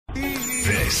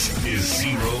This is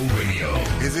Zero Radio.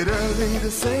 Is it early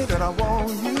to say that I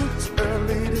want you? It's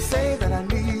early to say that I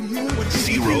need you.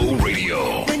 Zero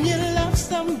Radio. When you love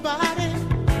somebody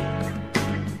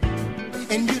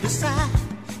and you decide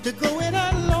to go it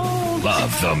alone.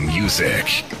 Love the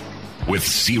music with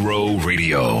Zero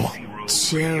Radio.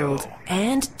 Chilled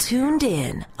and tuned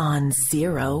in on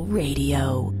Zero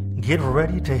Radio. Get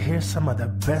ready to hear some of the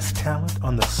best talent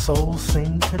on the soul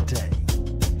scene today.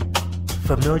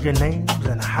 Familiar names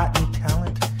and hot new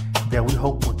talent that we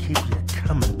hope will keep you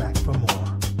coming back for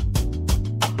more.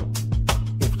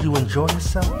 If you enjoy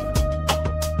yourself,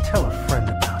 tell a friend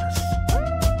about us.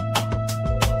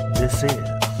 This is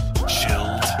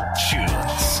Chilled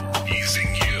Choonz,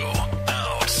 easing you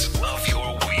out of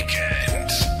your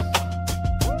weekend.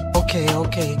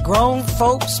 Okay. Grown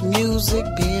folks music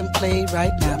being played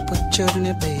right now. Put children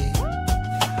in bed.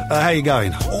 How you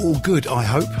going? All good, I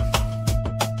hope.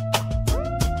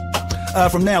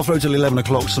 From now through till 11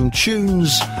 o'clock, some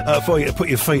tunes for you to put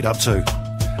your feet up to.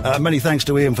 Many thanks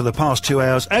to Ian for the past 2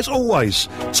 hours. As always,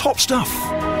 top stuff.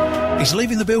 He's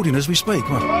leaving the building as we speak.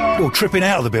 Well, tripping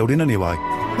out of the building anyway.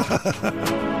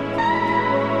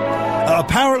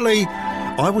 Apparently,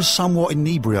 I was somewhat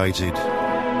inebriated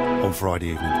on Friday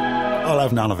evening. I'll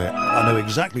have none of it. I knew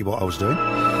exactly what I was doing.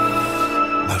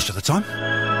 Most of the time.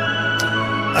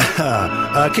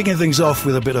 Kicking things off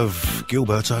with a bit of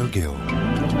Gilberto Gil.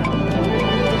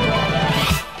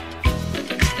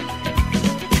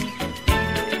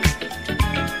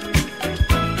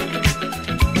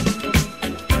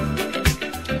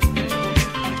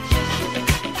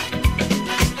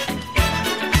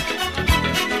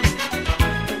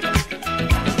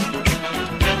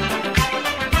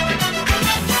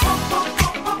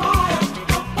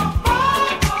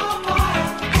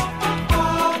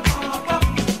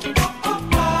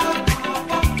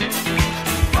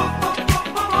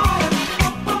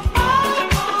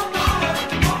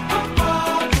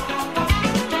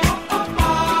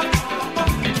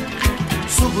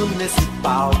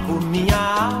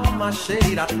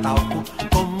 Cheira talco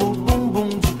como bumbum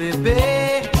de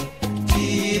bebê,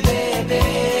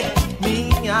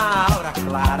 minha aura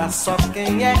clara, só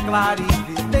quem é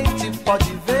clarividente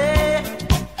pode ver,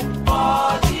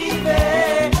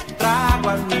 trago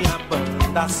a minha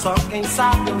banda, só quem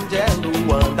sabe onde é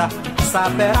Luanda,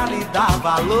 saberá lhe dar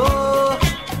valor,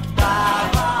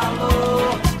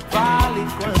 vale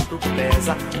quanto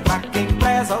pesa, pra quem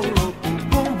preza o louco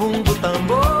bumbum do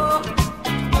tambor.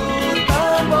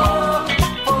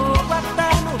 Fogo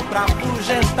eterno pra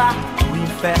afugentar, o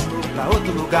inferno pra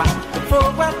outro lugar.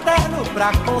 Fogo eterno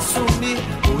pra consumir,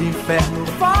 o inferno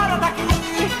fora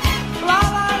daqui. Lá,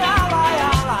 lá, lá, lá,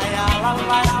 lá, lá,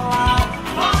 lá, lá, lá.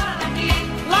 Fora daqui.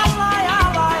 Lá, lá, lá,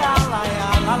 lá, lá,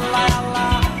 lá, lá, lá.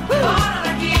 Fora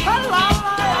daqui. Lá, lá,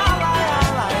 lá, lá,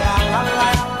 lá, lá,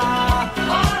 lá, lá.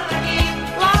 Fora daqui.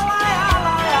 Lá, lá,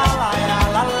 lá,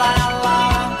 lá, lá, lá.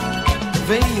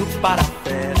 Venho para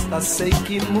sei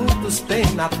que muitos têm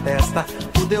na testa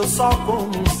o Deus Sol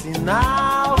como um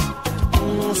sinal.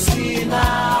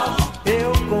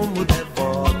 Eu como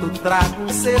devoto trago um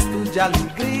cesto de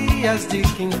alegrias de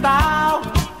quintal.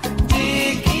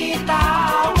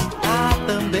 Há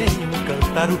também um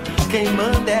cântaro, quem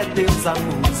manda é Deus a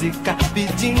música,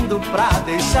 pedindo pra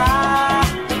deixar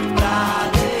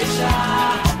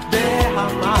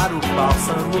derramar o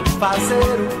bálsamo,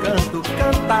 fazer o canto,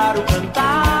 cantar o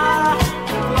cantar.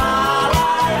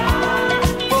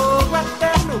 Fogo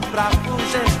eterno pra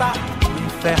afugentar, o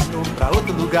inferno pra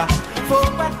outro lugar.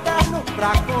 Fogo eterno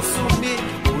pra consumir,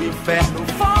 o inferno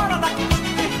fora daqui.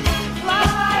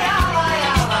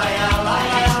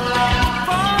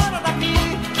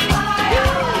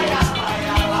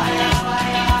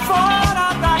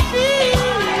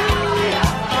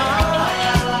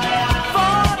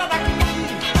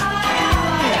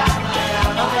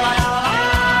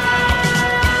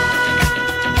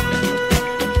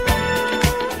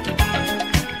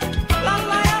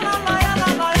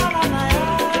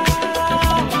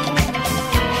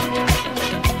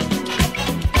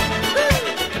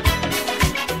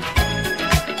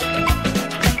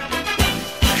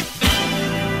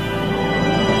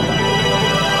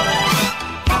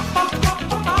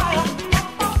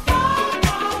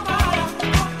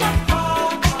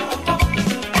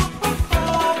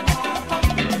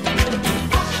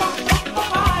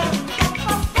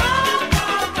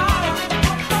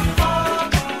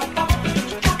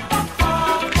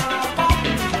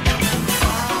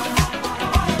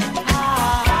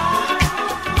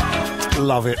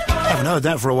 Love it. Haven't heard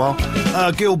that for a while.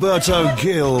 Gilberto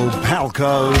Gil,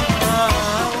 Palco.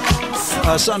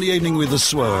 Sunday evening with the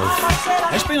Swerve.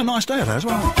 It's been a nice day of that as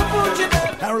well.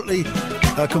 Apparently,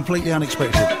 Completely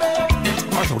unexpected.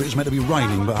 I thought it was meant to be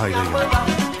raining, but hey, there you go.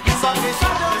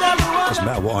 Doesn't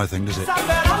matter what I think, does it?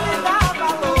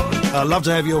 I'd love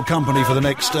to have your company for the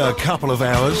next couple of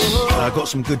hours. Got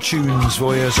some good tunes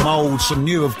for you, some old, some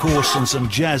new, of course, and some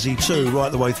jazzy too, right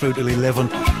the way through till 11.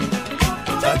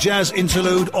 Jazz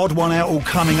interlude, odd one out, all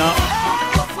coming up.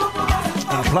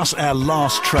 Plus our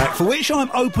last track, for which I'm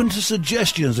open to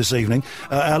suggestions this evening.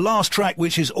 Our last track,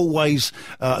 which is always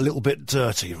a little bit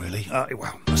dirty, really.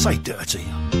 Well, I say dirty.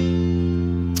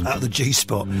 The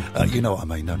G-spot. You know what I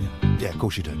mean, don't you? Yeah, of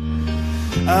course you do.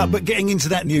 But getting into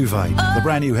that new vein, the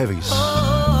brand new heavies,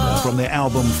 from their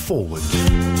album Forward.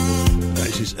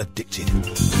 This is Addicted.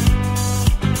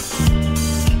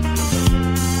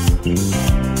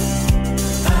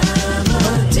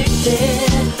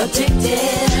 Addicted,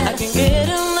 I can get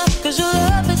enough cause your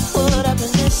love is what I've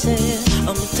been missing.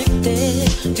 I'm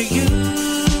addicted to you.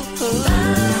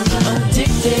 I'm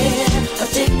addicted, and I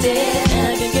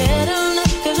can get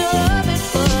enough cause your love is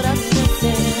what I've been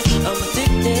missing. I'm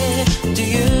addicted to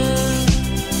you.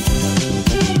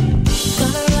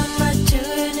 Gonna run my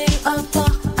journey up,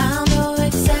 I'll know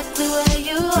exactly where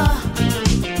you are.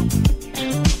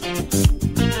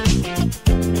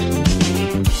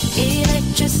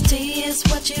 Electricity is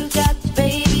what you got,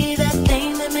 baby, that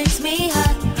thing that makes me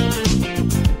hot.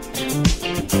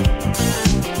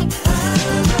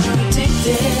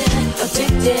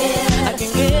 Addicted, I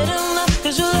can get enough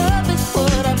cause your love is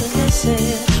what I've been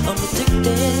missing. I'm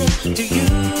addicted to you.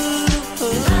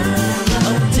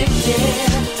 I'm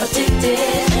addicted, and I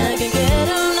can get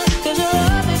enough cause your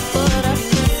love is what I've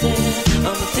been missing.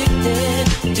 I'm addicted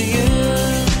to you.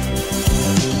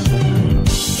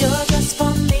 You're just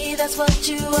for me, that's what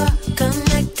you are.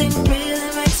 Connecting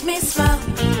really makes me smile.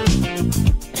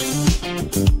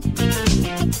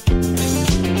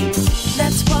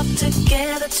 Let's walk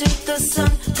together to the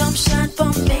sun. Come shine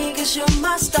for me cause you're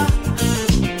my star.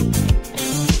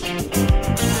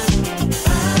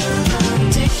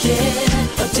 Addicted,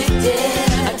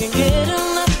 I can get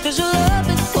enough cause your love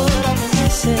is what I've been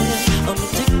missing. I'm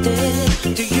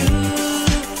addicted to you.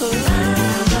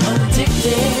 I'm addicted, and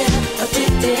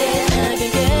I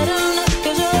can get enough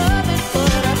cause your love is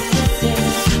what I've been missing.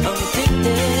 I'm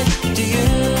addicted to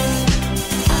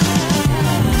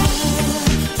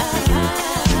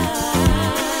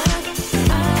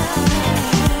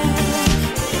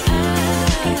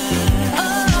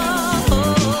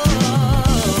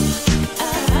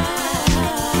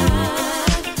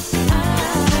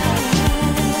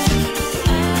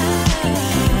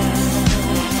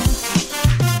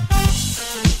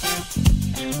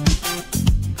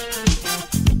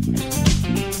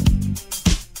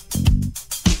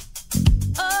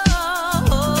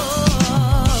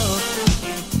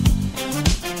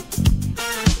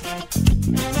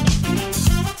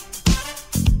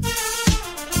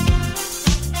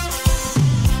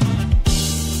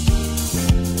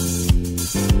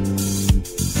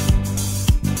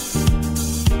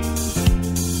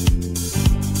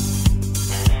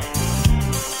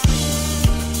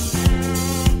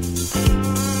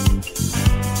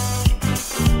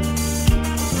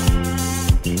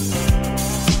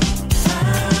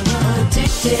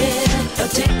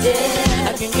Addicted,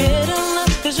 I can get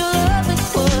enough cause your love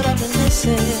is what I've been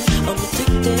missing. I'm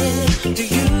addicted to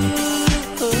you.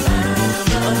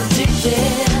 I'm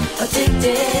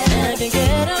addicted, and I can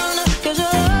get enough cause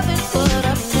your love is what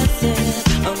I've been missing.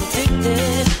 I'm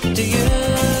addicted to you.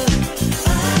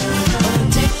 I'm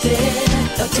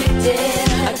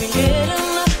addicted, I can get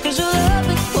enough cause your love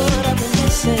is what I've been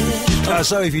missing.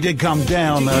 So if you did come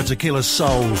down to Kill a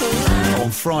Soul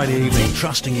on Friday evening,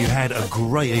 trusting you had a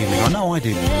great evening. I know I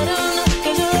did.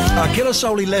 Kill a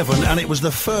Soul 11, and it was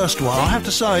the first one. I have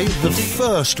to say, the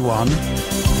first one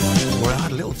where I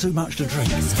had a little too much to drink.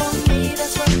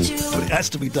 But it has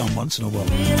to be done once in a while.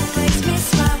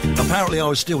 Apparently I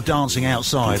was still dancing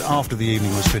outside after the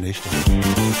evening was finished.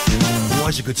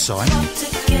 Always a good sign.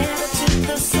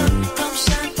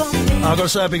 I've got to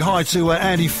say a big hi to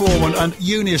Andy Foreman and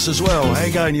Eunice as well. How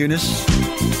you going, Eunice?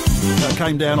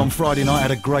 Came down on Friday night,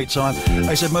 had a great time.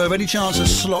 They said, Merv, any chance of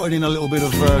slotting in a little bit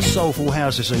of soulful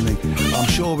house this evening? I'm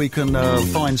sure we can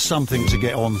find something to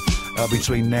get on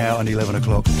between now and 11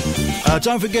 o'clock.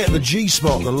 Don't forget the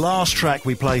G-Spot, the last track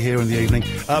we play here in the evening.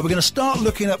 We're going to start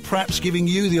looking at perhaps giving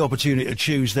you the opportunity to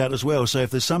choose that as well. So if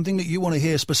there's something that you want to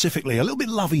hear specifically, a little bit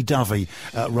lovey-dovey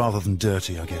rather than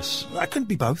dirty, I guess. That could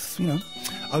be both, you know.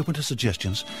 Open to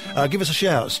suggestions. Give us a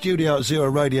shout,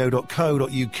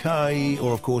 studio@zeroradio.co.uk,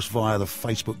 or of course via the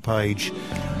Facebook page,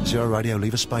 Zero Radio,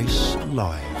 leave a space,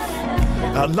 live.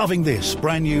 Loving this,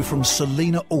 brand new from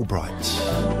Selena Albright.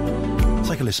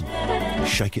 Take a listen.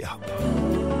 Shake It Up.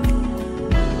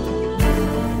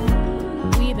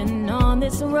 We've been on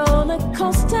this roller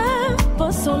coaster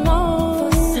for so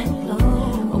long,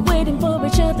 waiting for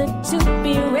each other to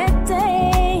be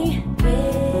ready.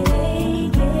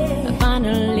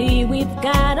 Finally, we've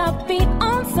got our feet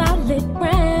on solid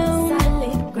ground.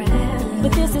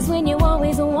 But this is when you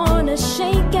always wanna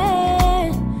shake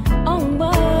it. Oh,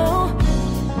 whoa.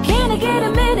 Can I get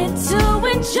a minute to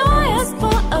enjoy us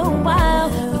for a while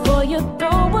before you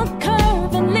throw a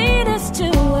curve and lead us to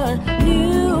a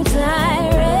new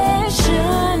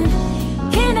direction?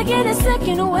 Can I get a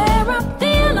second where I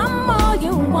feel I'm all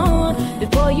you want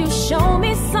before you show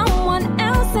me someone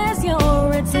else has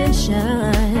your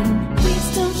attention?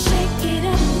 Please don't shake it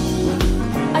up.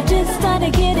 I just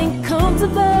started getting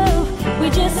comfortable. We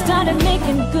just started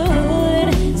making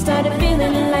good. Started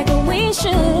feeling like we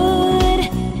should.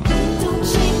 Don't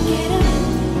shake it up.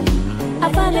 I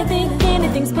finally think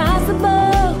anything's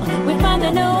possible. We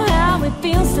finally know how it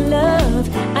feels to love.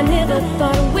 I never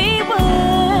thought we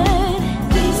would.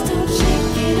 Please don't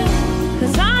shake it up.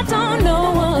 'Cause I don't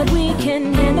know what we can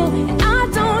handle, and I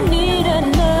don't need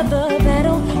another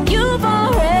battle. You've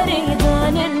already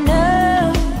done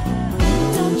enough.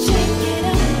 Don't shake it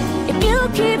up. If you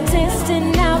keep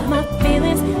testing out my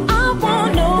feelings, I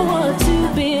won't know what to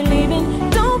believe in.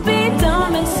 Don't be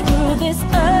dumb and screw this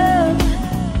up.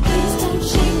 Please don't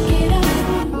shake it up.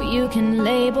 Well, you can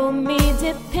label me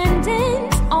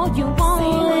dependent all you want.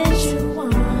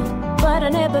 But I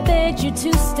never begged you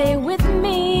to stay with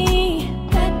me.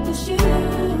 That was you.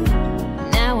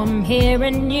 Now I'm here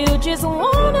and you just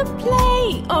wanna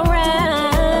play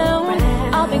around.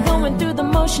 I'll be going through the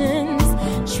motions,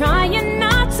 trying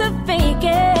not to fake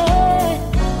it.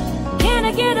 Can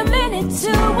I get a minute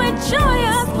to enjoy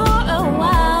us for a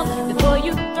while before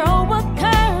you throw a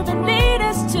curve and lead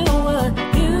us to a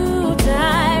new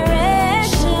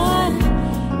direction?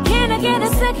 Can I get a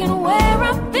second where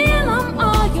I feel I'm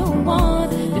all you want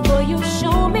before you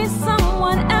show me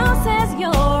someone else has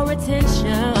your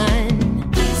attention?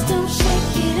 Please don't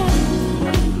shake it up.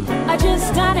 I just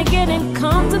started getting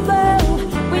comfortable.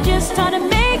 We just started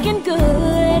making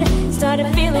good. Started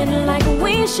feeling like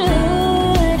we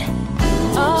should.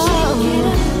 Oh,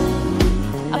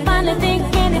 I finally think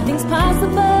anything's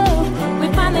possible. We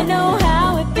finally know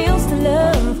how it feels to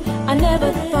love. I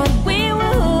never thought we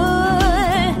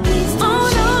would. Oh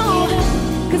no,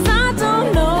 'cause I don't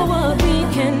know what we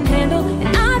can handle,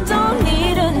 and I don't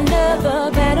need another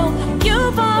battle.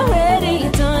 You've already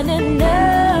done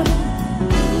enough.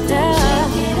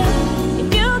 If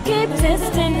you keep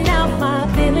testing out my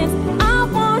feelings, I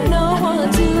won't know what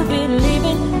to believe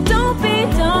in. Don't be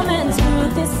dumb and screw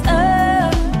this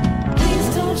up. Please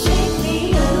don't shake me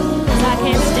up, 'cause I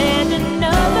can't stand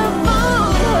another fall.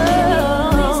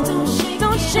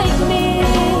 Don't shake me.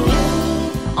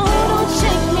 Oh, don't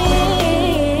shake me.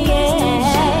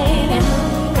 Yeah.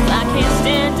 'Cause I can't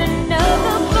stand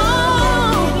another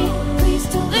fall. Please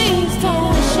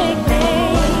don't shake me.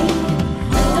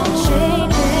 Don't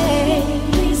shake me.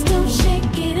 Please don't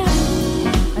shake it up.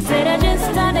 I said I just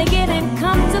started getting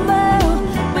comfortable.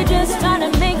 We just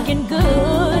started making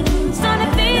good. Started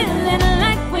feeling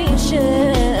like we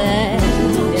should.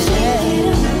 Don't shake it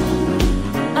up.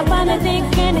 I finally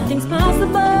think anything's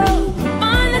possible.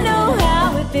 Finally know how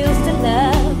it feels to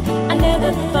love. I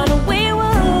never thought we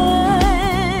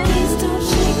would. Please don't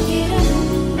shake it up.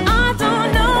 I don't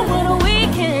know what we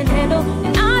can handle,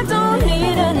 and I don't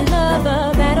need another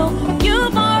battle.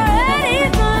 You've already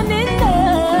done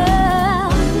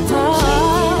enough.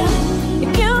 Oh,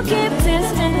 if you keep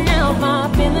testing out my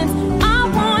feelings, I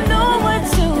won't know what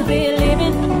to believe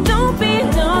in. Don't be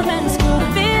dumb and screw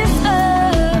this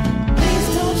up. Please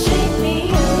don't shake me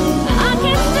up. I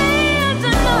can't stand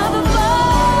another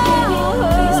fall.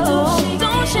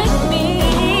 Don't shake me.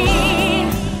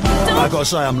 I've got to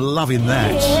say, I'm loving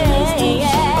that.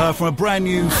 From a brand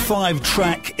new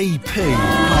 5-track EP.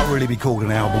 Can't really be called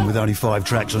an album with only 5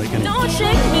 tracks on it, can it? Don't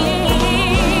shake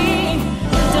me.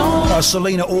 Don't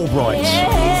Selena Albright.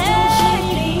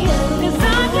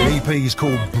 The EP is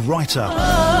called Brighter.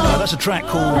 That's a track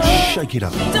called Shake It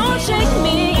Up. Don't shake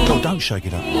me. Oh, don't shake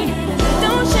it up.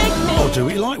 Don't shake me. Oh, do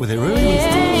what you like with it, really. I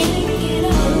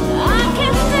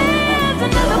can't stand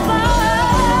another fall.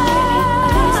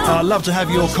 I'd love to have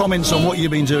your comments on what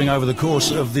you've been doing over the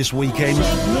course of this weekend.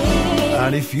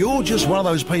 And if you're just one of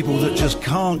those people that just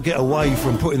can't get away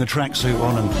from putting the tracksuit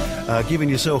on and giving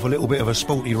yourself a little bit of a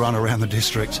sporty run around the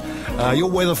district, your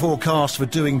weather forecast for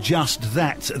doing just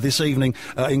that this evening,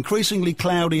 increasingly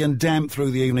cloudy and damp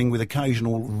through the evening with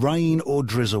occasional rain or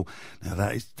drizzle.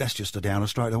 Now that's just a downer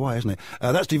straight away, isn't it?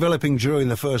 That's developing during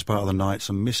the first part of the night.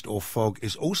 Some mist or fog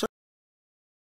is also